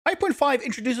5.5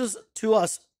 introduces to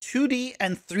us 2D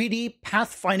and 3D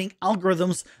pathfinding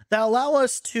algorithms that allow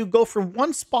us to go from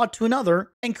one spot to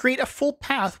another and create a full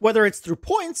path, whether it's through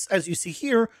points, as you see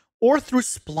here, or through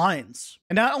splines.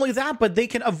 And not only that, but they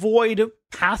can avoid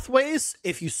pathways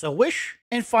if you so wish,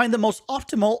 and find the most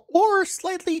optimal or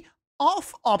slightly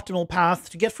off-optimal path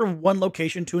to get from one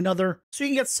location to another, so you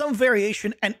can get some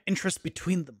variation and interest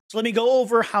between them. So let me go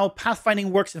over how pathfinding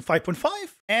works in 5.5,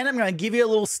 and I'm going to give you a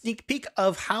little sneak peek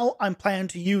of how I'm planning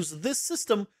to use this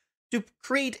system to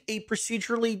create a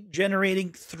procedurally generating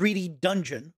 3D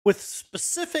dungeon with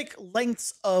specific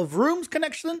lengths of rooms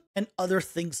connection and other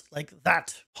things like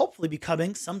that, hopefully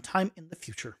becoming sometime in the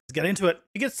future. Let's get into it.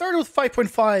 To get started with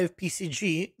 5.5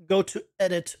 PCG, go to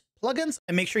Edit Plugins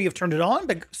and make sure you've turned it on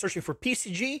by searching for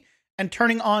PCG and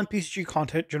turning on PCG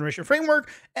Content Generation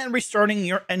Framework and restarting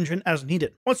your engine as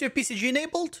needed. Once you have PCG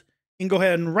enabled, you can go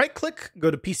ahead and right click, go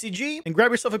to PCG, and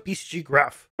grab yourself a PCG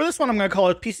graph. For this one, I'm going to call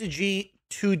it PCG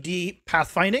 2D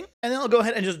Pathfinding, and then I'll go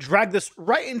ahead and just drag this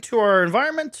right into our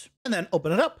environment and then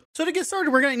open it up. So to get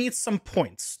started, we're going to need some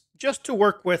points just to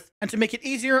work with, and to make it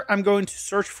easier, I'm going to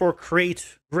search for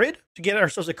Create Grid to get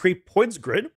ourselves a Create Points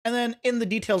Grid, and then in the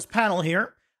Details panel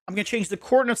here, I'm going to change the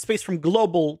coordinate space from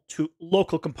global to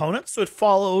local components so it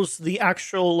follows the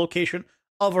actual location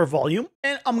of our volume.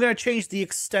 And I'm going to change the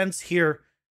extents here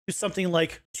to something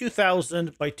like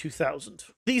 2000 by 2000.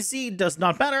 The Z does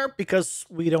not matter because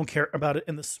we don't care about it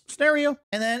in this scenario.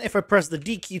 And then if I press the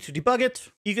D key to debug it,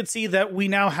 you can see that we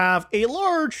now have a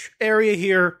large area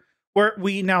here where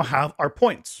we now have our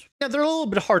points. Now they're a little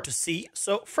bit hard to see.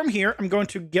 So from here, I'm going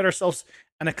to get ourselves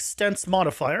an extents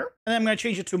modifier, and then I'm going to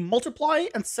change it to multiply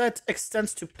and set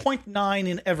extents to 0.9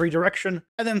 in every direction,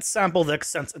 and then sample the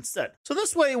extents instead. So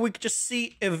this way we can just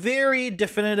see a very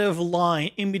definitive line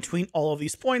in between all of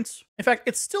these points. In fact,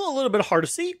 it's still a little bit hard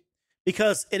to see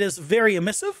because it is very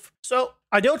emissive. So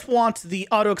I don't want the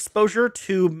auto exposure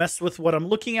to mess with what I'm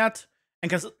looking at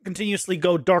and continuously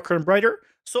go darker and brighter.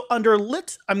 So under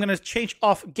lit, I'm going to change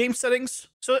off game settings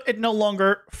so it no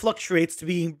longer fluctuates to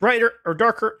being brighter or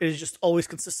darker. It is just always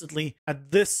consistently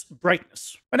at this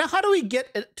brightness. But now how do we get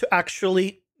it to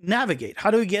actually navigate?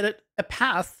 How do we get it a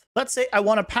path? Let's say I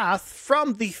want a path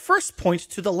from the first point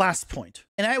to the last point,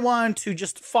 and I want to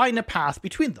just find a path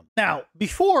between them. Now,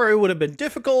 before it would have been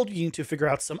difficult, you need to figure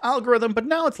out some algorithm, but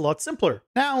now it's a lot simpler.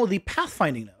 Now the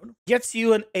pathfinding node gets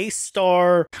you an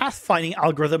A-star pathfinding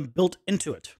algorithm built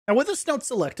into it. Now with this node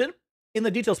selected, in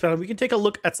the details panel, we can take a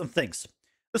look at some things.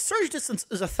 The search distance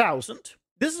is 1,000.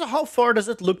 This is how far does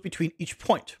it look between each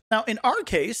point. Now in our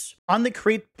case, on the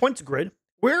create points grid,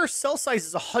 where cell size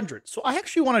is 100. So I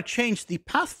actually want to change the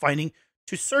pathfinding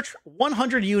to search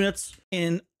 100 units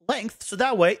in length. So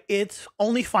that way it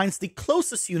only finds the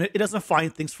closest unit. It doesn't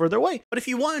find things further away. But if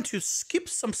you wanted to skip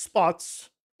some spots,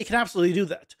 it can absolutely do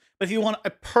that. But if you want a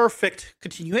perfect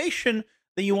continuation,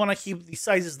 then you want to keep the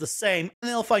sizes the same, and then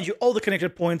it'll find you all the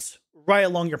connected points right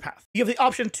along your path. You have the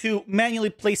option to manually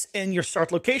place in your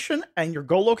start location and your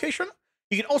goal location.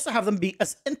 You can also have them be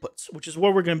as inputs, which is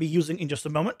what we're going to be using in just a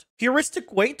moment.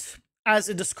 Heuristic weight, as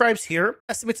it describes here,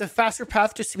 estimates a faster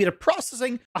path to speed up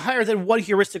processing. A higher than 1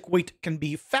 heuristic weight can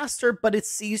be faster, but it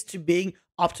sees to being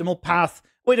optimal path.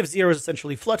 Weight of 0 is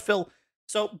essentially flood fill.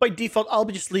 So by default, I'll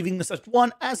be just leaving this at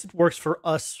 1 as it works for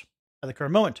us at the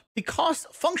current moment. The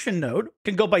cost function node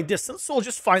can go by distance, so we'll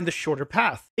just find the shorter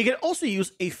path. It can also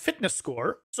use a fitness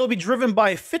score, so it'll be driven by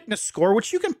a fitness score,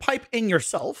 which you can pipe in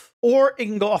yourself, or it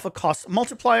can go off a cost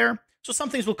multiplier, so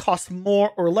some things will cost more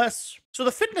or less. So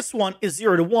the fitness one is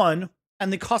 0 to 1,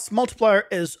 and the cost multiplier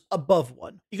is above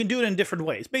 1. You can do it in different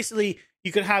ways. Basically,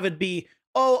 you could have it be,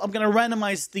 oh, I'm going to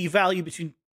randomize the value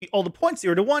between all the points,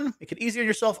 0 to 1, make it easier on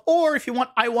yourself, or if you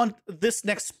want, I want this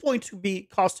next point to be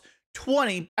cost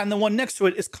 20, and the one next to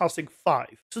it is costing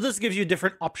 5. So this gives you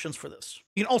different options for this.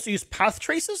 You can also use path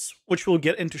traces, which we'll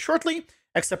get into shortly,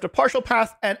 accept a partial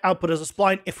path and output as a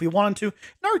spline if we wanted to.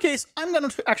 In our case, I'm going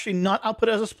to actually not output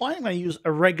as a spline. I'm going to use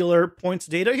a regular points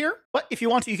data here. But if you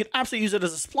want to, you can absolutely use it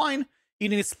as a spline. You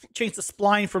need to change the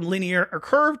spline from linear or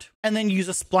curved, and then use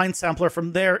a spline sampler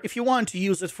from there. If you want to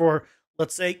use it for,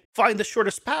 let's say, find the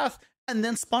shortest path, and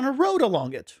then spawn a road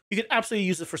along it. You can absolutely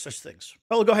use it for such things.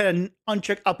 I'll go ahead and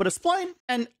uncheck output as spline,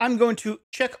 and I'm going to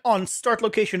check on start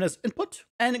location as input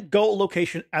and goal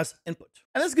location as input.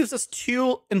 And this gives us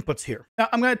 2 inputs here. Now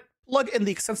I'm going to plug in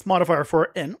the extents modifier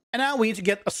for in, and now we need to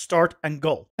get a start and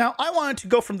goal. Now I wanted to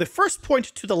go from the first point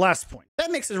to the last point.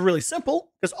 That makes it really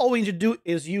simple because all we need to do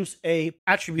is use a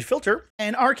attribute filter.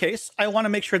 In our case, I want to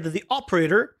make sure that the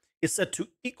operator is set to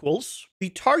equals. The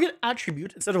target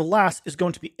attribute instead of last is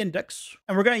going to be index.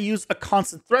 And we're going to use a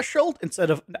constant threshold instead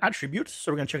of an attribute.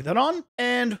 So we're going to check that on.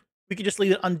 And we can just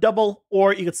leave it on double,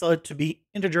 or you could set it to be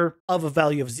integer of a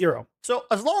value of 0. So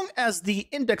as long as the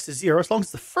index is 0, as long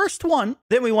as the first one,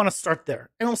 then we want to start there.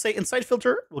 And we'll say inside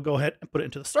filter, we'll go ahead and put it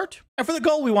into the start. And for the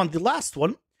goal, we want the last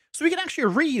one. So we can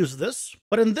actually reuse this,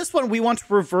 but in this one, we want to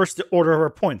reverse the order of our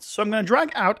points. So I'm going to drag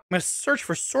out, I'm going to search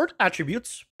for sort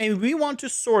attributes, and we want to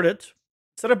sort it,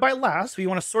 instead of by last, we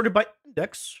want to sort it by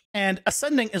index, and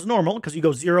ascending is normal because you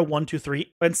go 0, 1, 2,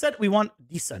 3, but instead we want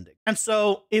descending. And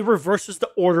so it reverses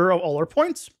the order of all our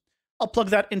points. I'll plug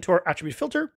that into our attribute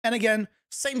filter. And again,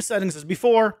 same settings as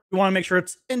before. We want to make sure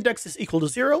its index is equal to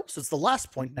 0, so it's the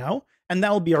last point now, and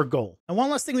that will be our goal. And one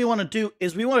last thing we want to do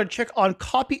is we want to check on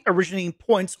copy originating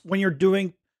points when you're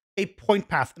doing a point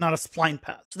path, not a spline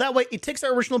path. So that way it takes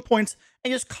our original points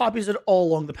and just copies it all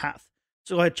along the path.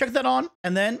 So go ahead, check that on,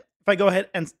 and then if I go ahead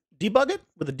and debug it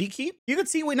with the D key, you can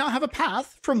see we now have a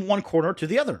path from one corner to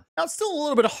the other. Now it's still a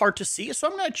little bit hard to see, so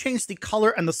I'm going to change the color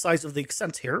and the size of the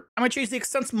extents here. I'm going to change the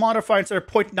extents modifier instead of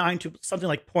 0.9 to something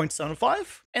like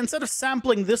 0.75. Instead of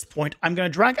sampling this point, I'm going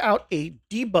to drag out a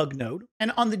debug node.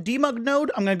 And on the debug node,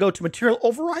 I'm going to go to material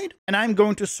override, and I'm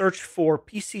going to search for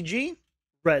PCG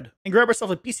red and grab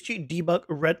ourselves a PCG debug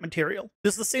red material.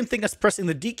 This is the same thing as pressing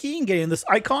the D key and getting this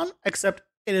icon, except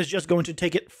it is just going to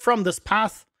take it from this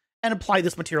path and apply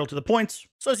this material to the points.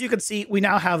 So as you can see, we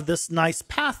now have this nice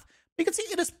path. You can see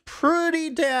it is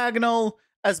pretty diagonal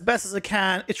as best as it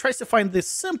can. It tries to find the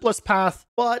simplest path,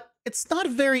 but it's not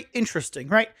very interesting,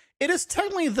 right? It is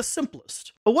technically the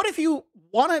simplest. But what if you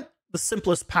wanted the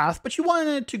simplest path, but you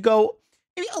wanted it to go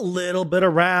maybe a little bit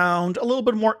around, a little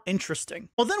bit more interesting?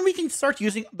 Well, then we can start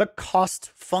using the cost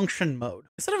function mode.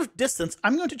 Instead of distance,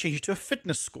 I'm going to change it to a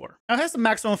fitness score. Now it has the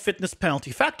maximum fitness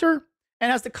penalty factor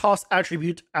and has the cost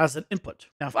attribute as an input.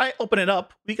 Now, if I open it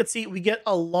up, we can see we get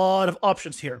a lot of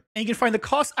options here. And you can find the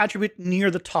cost attribute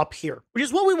near the top here, which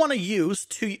is what we want to use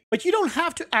to, but you don't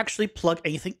have to actually plug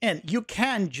anything in. You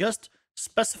can just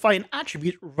specify an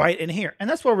attribute right in here. And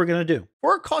that's what we're going to do.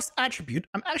 For our cost attribute,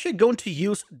 I'm actually going to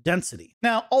use density.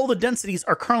 Now, all the densities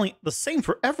are currently the same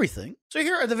for everything. So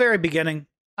here at the very beginning,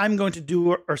 I'm going to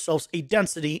do ourselves a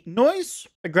density noise.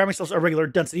 I grab myself a regular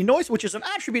density noise, which is an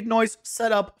attribute noise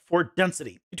set up for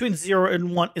density. Between 0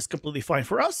 and 1 is completely fine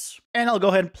for us. And I'll go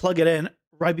ahead and plug it in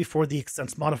right before the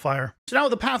extents modifier. So now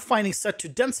with the pathfinding set to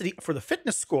density for the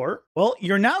fitness score, well,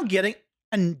 you're now getting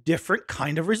a different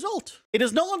kind of result. It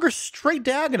is no longer straight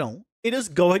diagonal. It is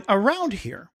going around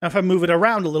here. Now, if I move it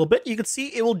around a little bit, you can see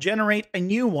it will generate a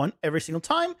new one every single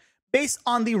time based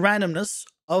on the randomness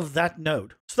of that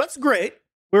node. So that's great.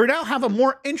 We now have a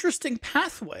more interesting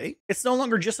pathway. It's no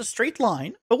longer just a straight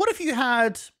line. But what if you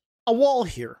had a wall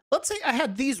here? Let's say I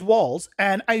had these walls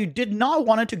and I did not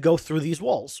want it to go through these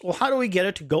walls. Well, how do we get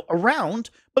it to go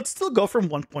around, but still go from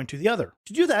one point to the other?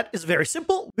 To do that is very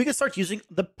simple. We can start using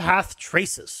the path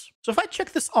traces. So if I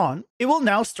check this on, it will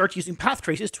now start using path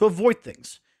traces to avoid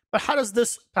things. But how does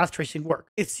this path tracing work?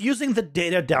 It's using the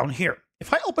data down here.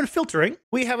 If I open filtering,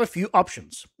 we have a few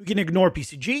options. We can ignore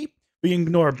PCG. We can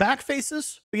ignore back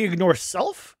faces. We can ignore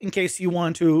self in case you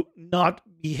want to not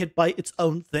be hit by its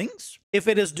own things. If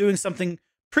it is doing something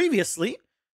previously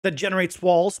that generates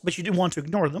walls, but you do want to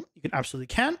ignore them, you can absolutely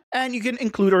can. And you can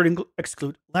include or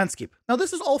exclude landscape. Now,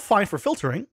 this is all fine for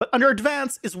filtering, but under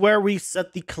advanced is where we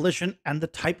set the collision and the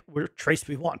type or trace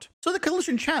we want. So the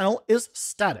collision channel is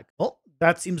static. Well,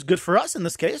 that seems good for us in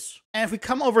this case. And if we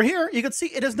come over here, you can see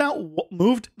it has now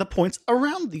moved the points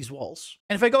around these walls.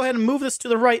 And if I go ahead and move this to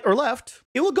the right or left,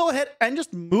 it will go ahead and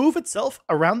just move itself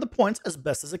around the points as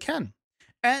best as it can.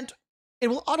 And it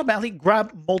will automatically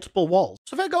grab multiple walls.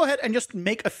 So if I go ahead and just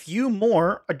make a few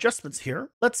more adjustments here,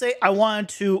 let's say I wanted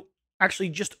to actually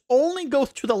just only go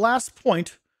to the last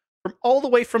point from all the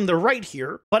way from the right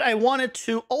here, but I wanted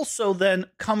to also then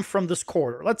come from this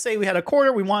corridor. Let's say we had a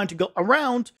corridor, we wanted to go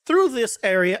around through this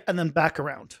area and then back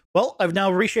around. Well, I've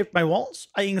now reshaped my walls.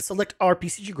 I can select our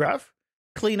PCG graph,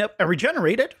 clean up and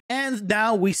regenerate it, and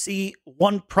now we see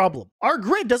one problem. Our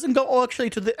grid doesn't go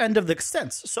actually to the end of the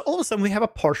extents, so all of a sudden we have a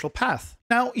partial path.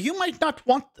 Now, you might not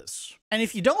want this, and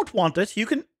if you don't want it, you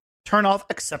can turn off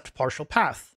accept partial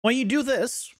path. When you do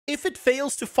this, if it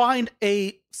fails to find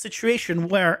a situation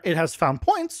where it has found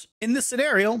points, in this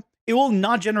scenario, it will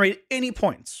not generate any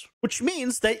points, which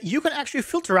means that you can actually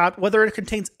filter out whether it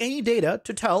contains any data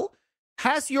to tell,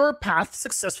 has your path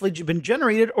successfully been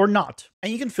generated or not?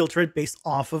 And you can filter it based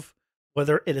off of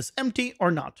whether it is empty or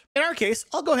not. In our case,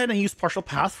 I'll go ahead and use partial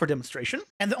path for demonstration.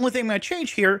 And the only thing I'm going to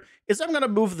change here is I'm going to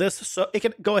move this so it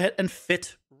can go ahead and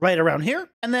fit right around here.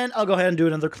 And then I'll go ahead and do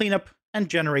another cleanup and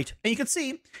generate. And you can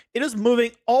see it is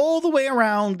moving all the way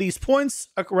around these points,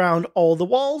 around all the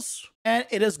walls, and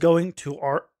it is going to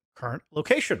our current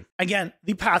location. Again,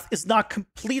 the path is not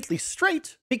completely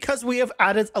straight because we have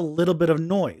added a little bit of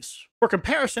noise. For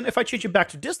comparison, if I change it back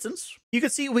to distance, you can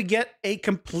see we get a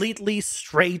completely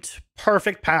straight,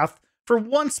 perfect path from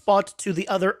one spot to the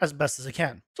other as best as I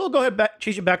can. So I'll go ahead and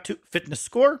change it back to fitness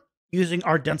score using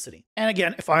our density. And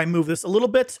again, if I move this a little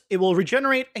bit, it will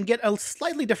regenerate and get a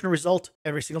slightly different result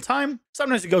every single time.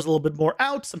 Sometimes it goes a little bit more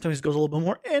out, sometimes it goes a little bit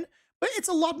more in, but it's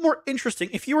a lot more interesting.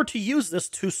 If you were to use this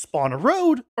to spawn a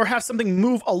road or have something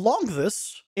move along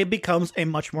this, it becomes a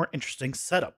much more interesting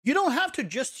setup. You don't have to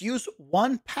just use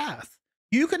one path.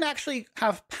 You can actually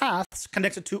have paths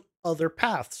connected to other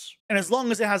paths. And as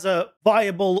long as it has a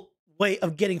viable way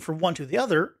of getting from one to the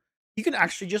other, you can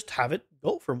actually just have it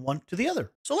go from one to the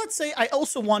other. So let's say I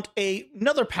also want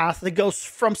another path that goes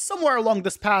from somewhere along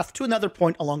this path to another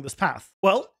point along this path.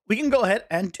 Well, we can go ahead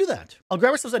and do that. I'll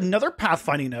grab ourselves another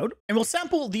pathfinding node, and we'll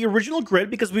sample the original grid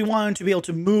because we want to be able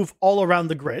to move all around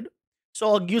the grid. So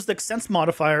I'll use the extents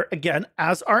modifier again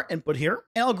as our input here,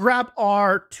 and I'll grab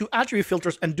our two attribute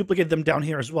filters and duplicate them down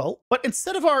here as well. But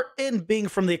instead of our in being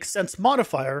from the extents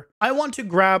modifier, I want to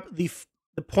grab the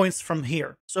points from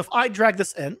here. So if I drag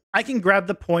this in, I can grab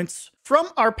the points from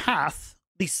our path,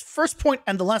 the first point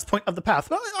and the last point of the path.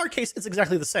 Well, in our case, it's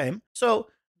exactly the same. So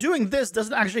doing this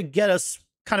doesn't actually get us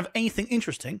kind of anything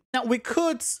interesting. Now, we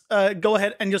could go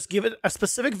ahead and just give it a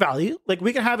specific value. Like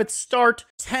we can have it start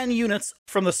 10 units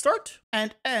from the start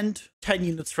and end 10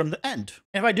 units from the end.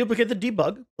 And if I duplicate the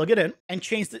debug, plug it in, and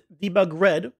change the debug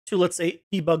red to, let's say,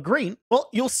 debug green, well,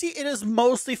 you'll see it is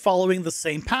mostly following the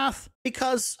same path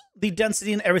because the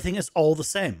density and everything is all the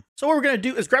same. So what we're going to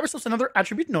do is grab ourselves another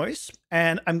attribute noise,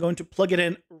 and I'm going to plug it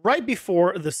in right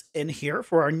before this in here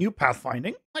for our new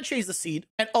pathfinding. I change the seed,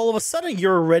 and all of a sudden,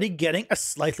 you're already getting a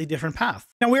slightly different path.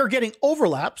 Now, we are getting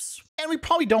overlaps, and we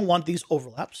probably don't want these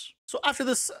overlaps. So after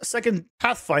this second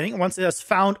pathfinding, once it has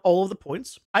found all of the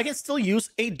points, I can still use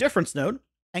a difference node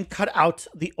and cut out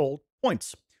the old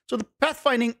points. So the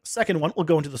pathfinding second one will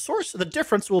go into the source. The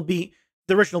difference will be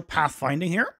the original pathfinding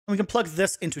here. And we can plug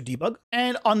this into debug.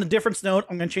 And on the difference node,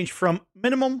 I'm going to change from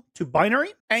minimum to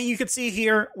binary. And you can see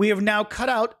here, we have now cut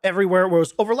out everywhere where it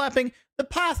was overlapping. The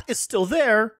path is still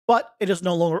there, but it is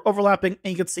no longer overlapping.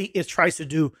 And you can see it tries to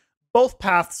do both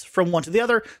paths from one to the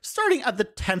other, starting at the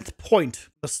 10th point,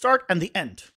 the start and the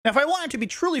end. Now, if I want it to be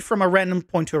truly from a random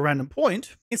point to a random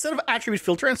point, instead of attribute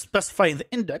filter and specifying the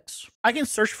index, I can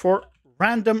search for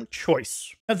random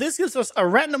choice. Now, this gives us a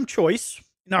random choice,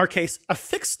 in our case, a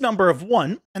fixed number of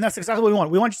 1, and that's exactly what we want.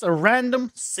 We want just a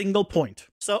random single point.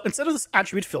 So instead of this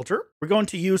attribute filter, we're going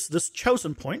to use this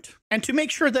chosen point. And to make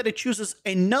sure that it chooses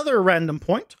another random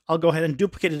point, I'll go ahead and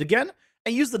duplicate it again,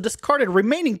 and use the discarded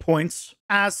remaining points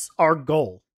as our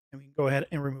goal. And we can go ahead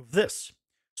and remove this.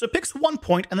 So it picks one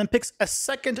point and then picks a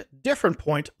second different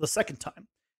point the second time.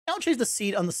 Now I'll change the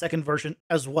seed on the second version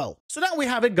as well. So now we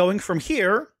have it going from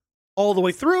here all the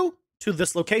way through to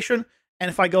this location. And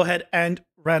if I go ahead and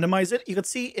randomize it, you can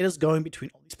see it is going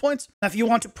between all these points. Now, if you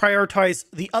want to prioritize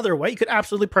the other way, you could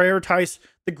absolutely prioritize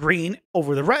the green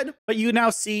over the red, but you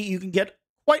now see you can get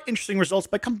quite interesting results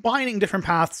by combining different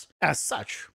paths as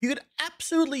such. You could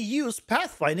absolutely use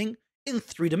pathfinding in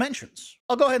 3 dimensions.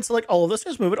 I'll go ahead and select all of this,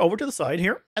 just move it over to the side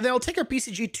here, and then I'll take our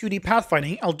PCG 2D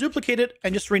pathfinding, I'll duplicate it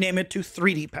and just rename it to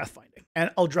 3D pathfinding.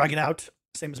 And I'll drag it out,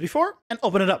 same as before, and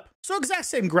open it up. So exact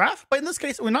same graph, but in this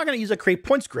case, we're not going to use a create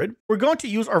points grid. We're going to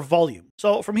use our volume.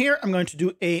 So from here, I'm going to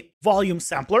do a volume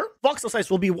sampler. Voxel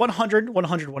size will be 100,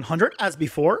 100, 100 as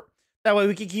before. That way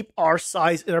we can keep our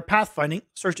size in our pathfinding.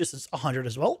 Search distance 100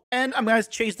 as well. And I'm going to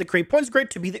change the create points grid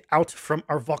to be the out from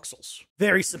our voxels.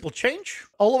 Very simple change.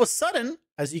 All of a sudden,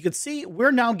 as you can see,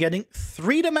 we're now getting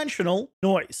 3-dimensional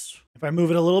noise. If I move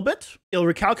it a little bit, it'll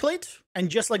recalculate. And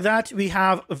just like that, we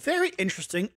have a very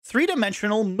interesting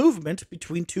 3-dimensional movement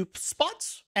between 2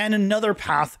 spots and another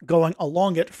path going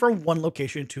along it from one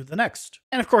location to the next.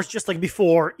 And of course, just like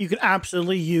before, you can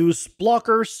absolutely use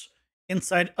blockers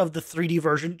inside of the 3D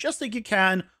version, just like you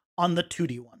can on the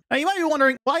 2D one. Now, you might be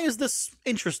wondering, why is this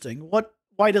interesting?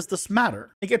 Why does this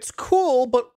matter? Like, it's cool,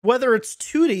 but whether it's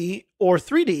 2D or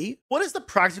 3D, what is the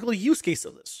practical use case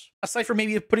of this? Aside from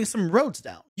maybe putting some roads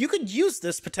down. You could use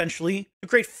this potentially to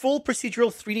create full procedural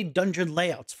 3D dungeon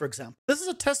layouts, for example. This is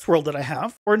a test world that I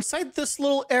have, where inside this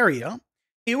little area,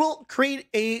 it will create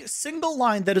a single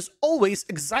line that is always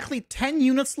exactly 10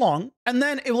 units long, and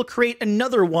then it will create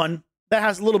another one that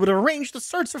has a little bit of a range that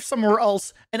starts from somewhere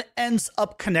else and ends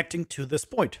up connecting to this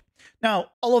point.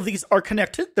 Now, all of these are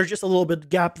connected. There's just a little bit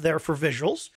gap there for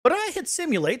visuals. But when I hit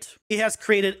simulate, it has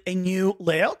created a new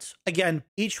layout. Again,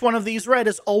 each one of these red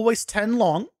is always 10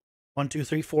 long. 1, 2,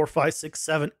 3, 4, 5, 6,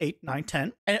 7, 8, 9,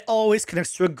 10. And it always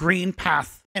connects to a green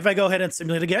path. If I go ahead and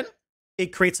simulate again, it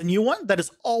creates a new one that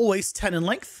is always 10 in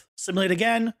length. Simulate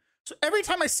again. So every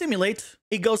time I simulate,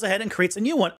 it goes ahead and creates a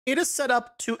new one. It is set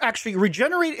up to actually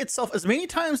regenerate itself as many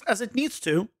times as it needs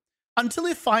to until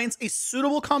it finds a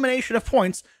suitable combination of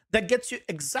points that gets you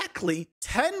exactly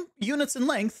 10 units in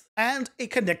length and a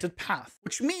connected path.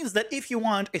 Which means that if you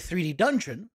want a 3D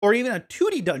dungeon or even a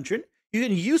 2D dungeon, you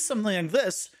can use something like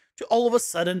this to all of a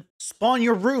sudden spawn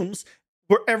your rooms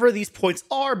wherever these points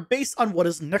are based on what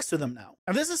is next to them now.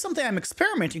 And this is something I'm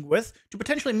experimenting with to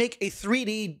potentially make a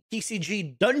 3D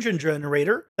PCG dungeon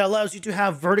generator that allows you to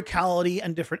have verticality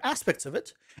and different aspects of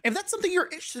it. If that's something you're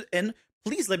interested in,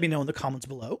 please let me know in the comments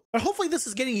below. But hopefully this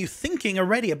is getting you thinking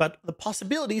already about the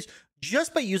possibilities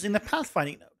just by using the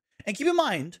pathfinding node. And keep in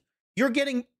mind, you're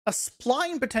getting a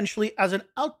spline potentially as an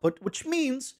output, which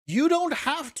means you don't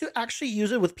have to actually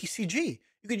use it with PCG.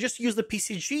 You can just use the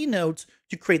PCG nodes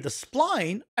to create the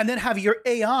spline and then have your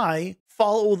AI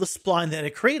follow the spline that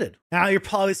it created. Now you're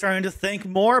probably starting to think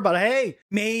more about, hey,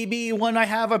 maybe when I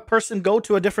have a person go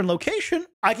to a different location,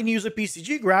 I can use a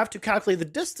PCG graph to calculate the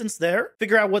distance there,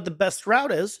 figure out what the best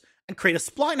route is, and create a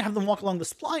spline and have them walk along the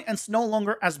spline, and it's no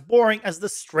longer as boring as the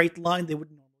straight line they would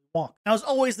normally walk. Now, as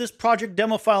always, this project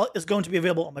demo file is going to be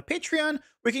available on my Patreon,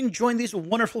 where you can join these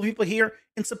wonderful people here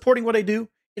in supporting what I do.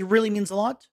 It really means a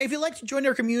lot. If you'd like to join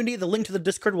our community, the link to the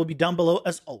Discord will be down below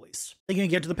as always. Thank you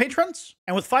again to the patrons.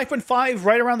 And with 5.5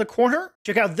 right around the corner,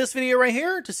 check out this video right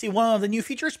here to see one of the new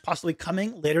features possibly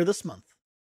coming later this month.